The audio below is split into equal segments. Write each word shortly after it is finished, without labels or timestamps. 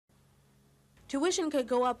Tuition could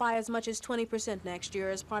go up by as much as 20% next year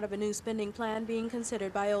as part of a new spending plan being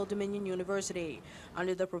considered by Old Dominion University.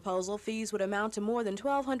 Under the proposal, fees would amount to more than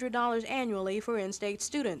 $1,200 annually for in-state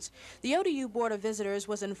students. The ODU Board of Visitors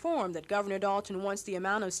was informed that Governor Dalton wants the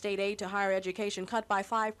amount of state aid to higher education cut by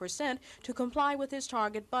 5% to comply with his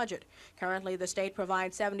target budget. Currently, the state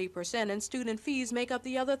provides 70% and student fees make up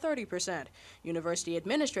the other 30%. University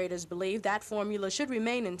administrators believe that formula should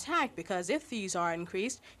remain intact because if fees are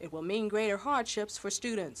increased, it will mean greater hardships for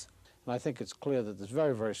students. And I think it's clear that there's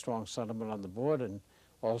very, very strong sentiment on the board and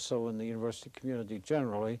also in the university community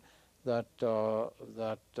generally that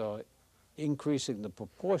increasing the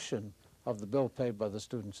proportion of the bill paid by the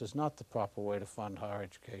students is not the proper way to fund higher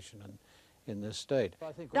education in this state.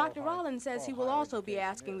 Dr. Rollins says he will also be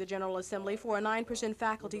asking the General Assembly for a 9%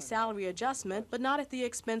 faculty salary adjustment, but not at the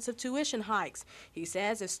expense of tuition hikes. He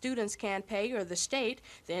says if students can't pay or the state,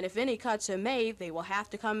 then if any cuts are made, they will have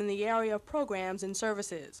to come in the area of programs and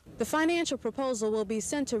services. The financial proposal will be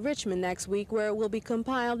sent to Richmond next week, where it will be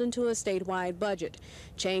compiled into a statewide budget.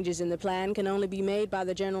 Changes in the plan can only be made by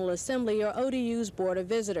the General Assembly or ODU's Board of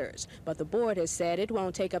Visitors, but the board has said it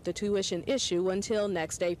won't take up the tuition issue until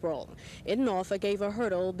next April. In Norfolk, Ava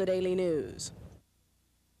Hurdle, The Daily News.